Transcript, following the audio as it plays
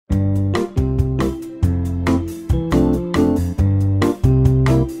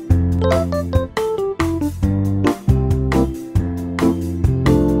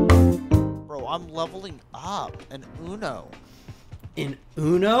leveling up in Uno. In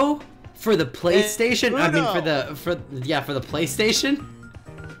Uno? For the PlayStation? I mean, Uno! for the PlayStation?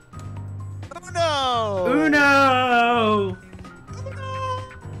 Uno! Uno!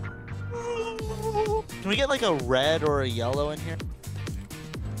 Can we get like a red or a yellow in here?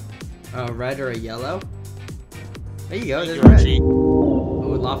 A red or a yellow? There you go, Thank there's you, red. Archie.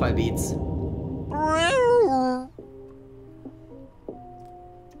 Ooh, Lo-Fi beats.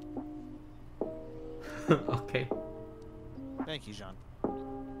 Okay. Thank you, John.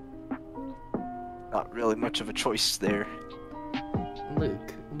 Not really much of a choice there.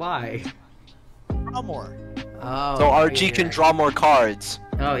 Luke, why? Draw more. Oh. So RG you're can right. draw more cards.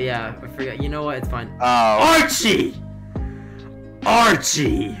 Oh yeah, I forgot. You know what? It's fine. Oh. Archie!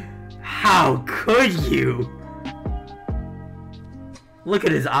 Archie! How could you? Look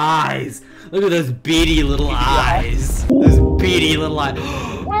at his eyes. Look at those beady little eyes. Those beady little eyes.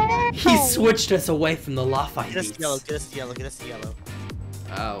 He switched us away from the Lo-Fi Get us beats. yellow, get us yellow, get us yellow.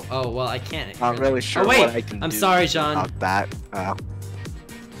 Oh, well, I can't. Not really sure Oh, wait. what I can I'm do sorry, John. about that.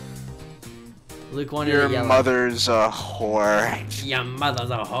 Luke wanted Your a yellow. mother's a whore. Your mother's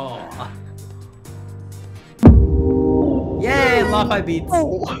a whore. Yay, Lo-Fi beats.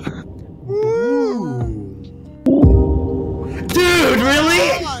 Ooh. Dude,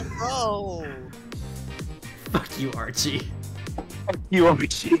 really? Come on, bro. Fuck you, Archie. You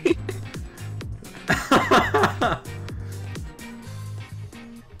Archie.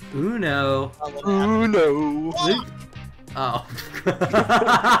 Uno. Uno. Oh.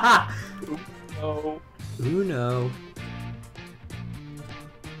 Uno. Uno.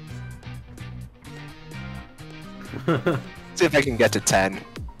 See if I can get to 10.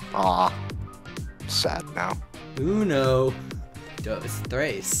 Aw. Sad now. Uno. Dos,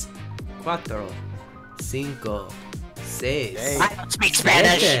 tres, cuatro, cinco, seis, Hey. I don't speak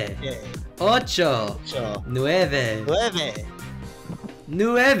Spanish. siete, Yeah. ocho, Ocho. nueve. Nueve.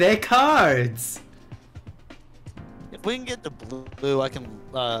 Nueve cards. If we can get the blue, I can,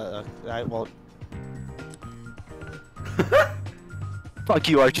 I won't. Fuck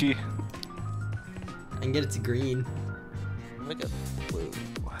you, Archie. I can get it to green. Look at blue.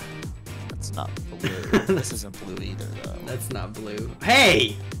 That's not blue. This isn't blue either, though. That's not blue.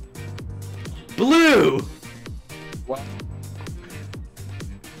 Hey! Blue! What?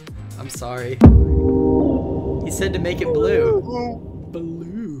 I'm sorry. He said to make it blue.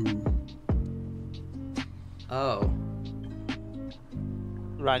 Blue. Oh.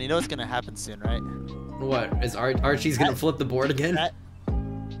 Ryan, you know what's gonna happen soon, right? What? Is Archie's gonna flip the board again?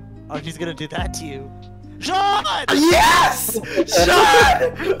 Archie's gonna do that to you. Sean! Yes!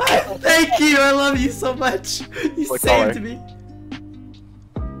 Sean! Thank you! I love you so much! You What saved color? me!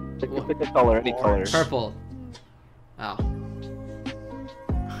 Pick a color, any color. Purple. Oh.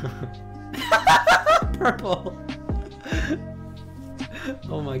 Purple.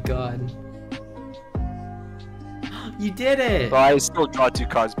 Oh my god. You did it! So I still draw 2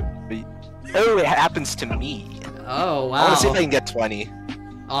 cards, but oh, it happens to me. Oh I wanna see if I wow. can get 20.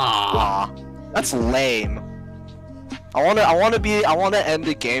 Aw. Aw, that's lame. I wanna end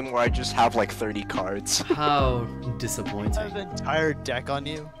the game where I just have like 30 cards. How I have disappointing. an entire deck on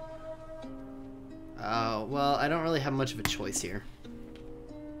you. Oh, well, I don't really have much of a choice here.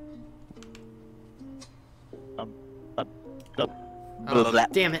 Oh, Blah.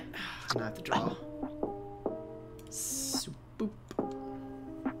 damn it. I'm gonna have to draw. Boop.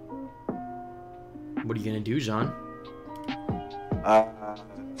 What are you gonna do, John? Nah.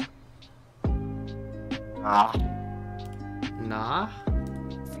 Nah? Nah.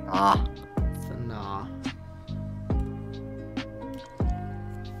 It's a nah.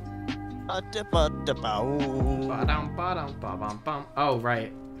 Ba-dum, ba-dum, ba-bum-bum. Oh,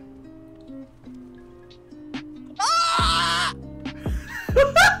 right.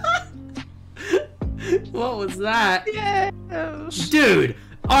 What was that? Yes. Dude!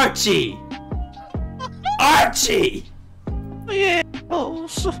 Archie! Archie! Yes.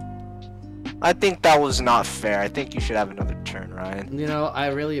 I think that was not fair. I think you should have another turn, Ryan. You know, I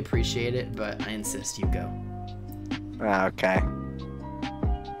really appreciate it, but I insist you go. Okay.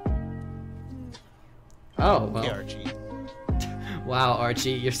 Oh, Hey, well. Archie. Wow,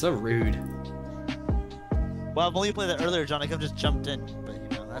 Archie, you're so rude. Well, I've only played that earlier, John. I could have just jumped in, but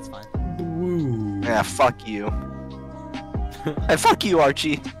you know, that's fine. Woo. Yeah, fuck you. Hey, fuck you,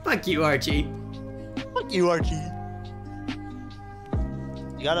 Archie. Fuck you, Archie. Fuck you, Archie.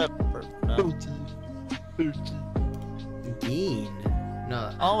 You gotta. No. Bean.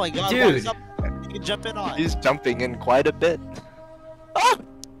 No. Oh my god, Dude. what's up? You can jump in on. He's jumping in quite a bit. Ah!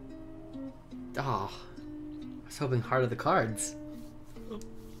 Oh. I was hoping Heart of the Cards.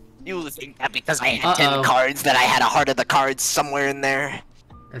 You think that because I had 10 Uh-oh. cards that I had a heart of the cards somewhere in there?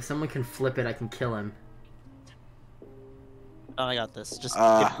 If someone can flip it, I can kill him. Oh, I got this. Just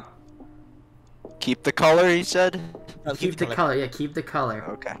Keep the color, he said? no, Keep the color. Yeah, keep the color.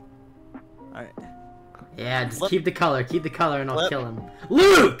 Okay. Alright. Yeah, just Flip. keep the color. Keep the color, and I'll Flip. kill him.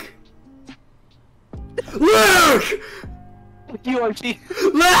 Luke! Luke! You, Archie.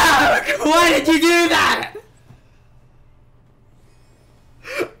 Luke! Why did you do that?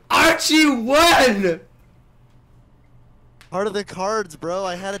 Archie won! Heart of the cards, bro.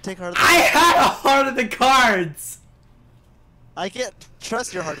 I had to take heart of the I had a heart of the cards! I can't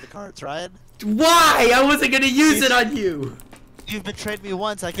trust your heart of the cards, Ryan. Why? I wasn't gonna use it on you! You've betrayed me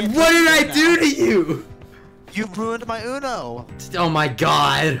once. I can't. What trust did you I now. do to you? You ruined my Uno. Oh my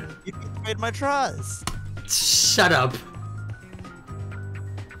god. You betrayed my trust. Shut up.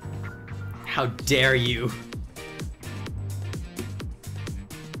 How dare you?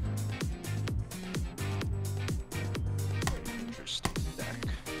 Interesting deck.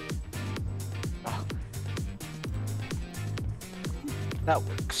 Oh. That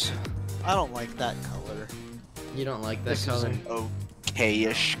works. I don't like that color. You don't like that This is color? an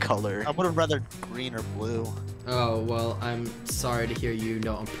okay-ish color. I would have rather green or blue. Oh, well, I'm sorry to hear you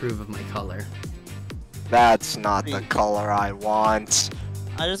don't approve of my color. That's not the color I want.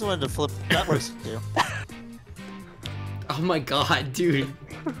 I just wanted to flip. That works too. Oh my god, dude.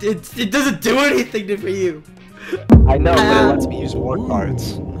 It doesn't do anything for you. I know, but it lets me use more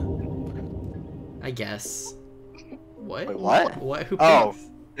cards. I guess. What? Wait, what? What? Who picks? Oh, Who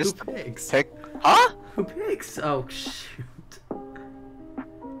this picks? pick. Huh? Who picks? Oh, shoot.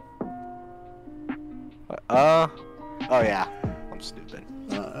 Oh yeah. I'm stupid.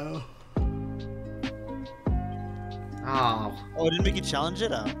 Uh-oh. Oh. Oh, I didn't make you challenge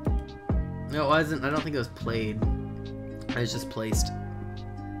it? Oh. No, it wasn't. I don't think it was played. It was just placed.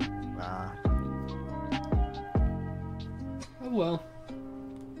 Nah. Oh well.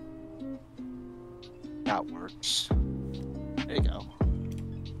 That works. There you go.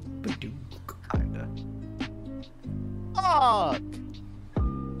 Kinda. Fuck!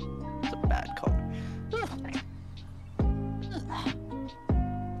 It's a bad color.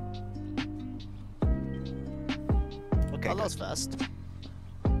 Okay. Oh, that was fast.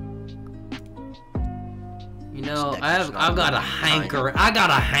 You know, This I've deck is got a not hankering. I got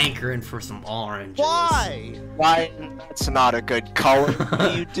a hankering for some oranges. Why? Why? That's not a good color. What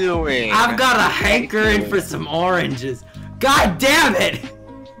are you doing? I've got a hankering for some oranges. God damn it!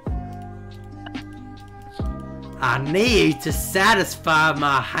 I need to satisfy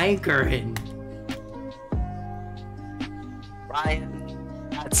my hankering. Ryan,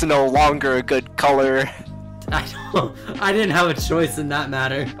 that's no longer a good color. I didn't have a choice in that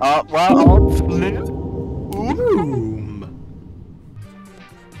matter. Well, Boom.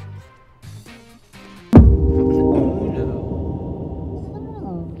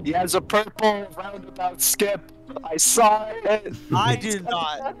 he has a purple roundabout skip. I saw it. I do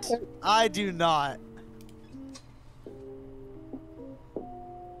not. I do not.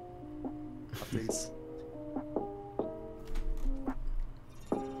 Please.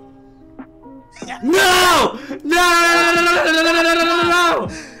 No! No! No!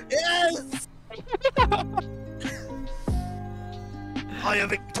 Yes! I am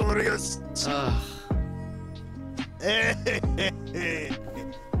victorious. Ugh. I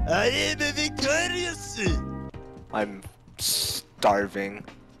am victorious. I'm starving.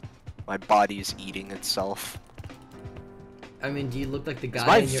 My body's eating itself. I mean, do you look like the guy Is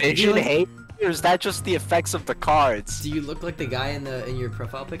my in your vision hazy, or is that just the effects of the cards? Do you look like the guy in your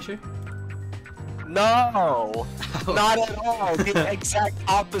profile picture? No! Not at all! The exact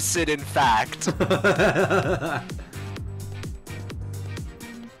opposite, in fact. Here,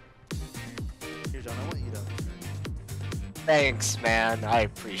 John, I want you to. Thanks, man. I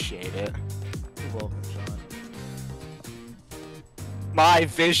appreciate it. You're welcome, John. My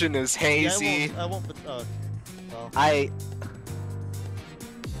vision is Yeah, hazy. I won't. Well.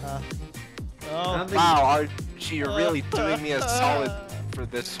 Oh. Wow, Archie, you're really doing me a solid for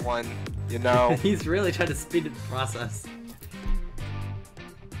this one, you know? He's really trying to speed up the process.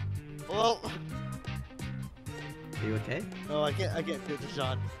 Well. Are you okay? No, I can't do it to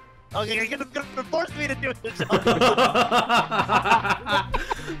John. Okay, you're gonna force me to do it to John.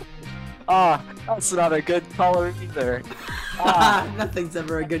 Ah, that's not a good color either. Nothing's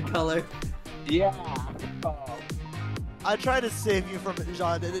ever a good color. Yeah. Oh. I tried to save you from it,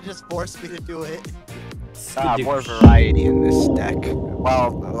 John, and it just forced me to do it. More variety in this deck. Well,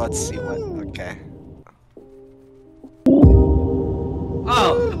 let's see what. Okay.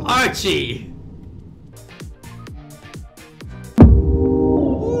 Oh, Archie!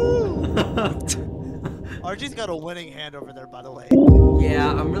 Archie's got a winning hand over there, by the way. Yeah,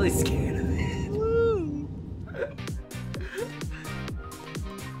 I'm really scared of it.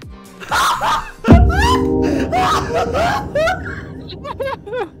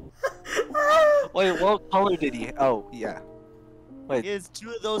 Wait, what color did he? Oh, yeah. Wait. It's two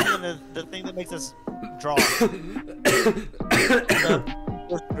of those and the thing that makes us draw.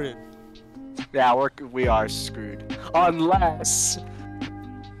 We're screwed. Yeah, we are screwed. Unless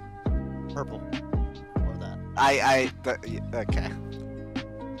Purple. Or that. okay.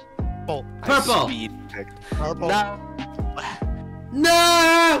 Oh, Purple. I speed picked. purple. No.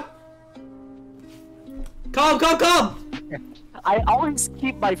 No! Come! I always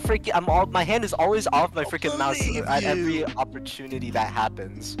keep my freaking. My hand is always off my freaking mouse believe at you. every opportunity that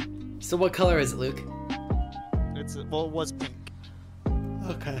happens. So what color is it, Luke? Well, it was pink.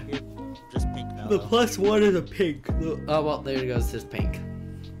 Okay. It's just pink now. The though. +1 is a pink. Oh well, there it goes. This pink.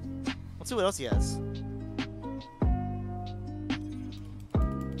 Let's see what else he has.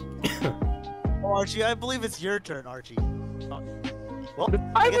 Oh, Archie, I believe it's your turn, Archie. Oh. Well,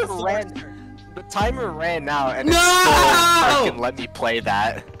 I guess it's the Archie's turn. The timer ran out, and No! it still freaking let me play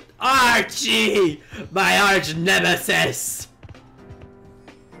that. Archie, my arch nemesis.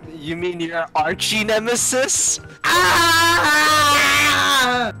 You mean your Archie nemesis? Ah!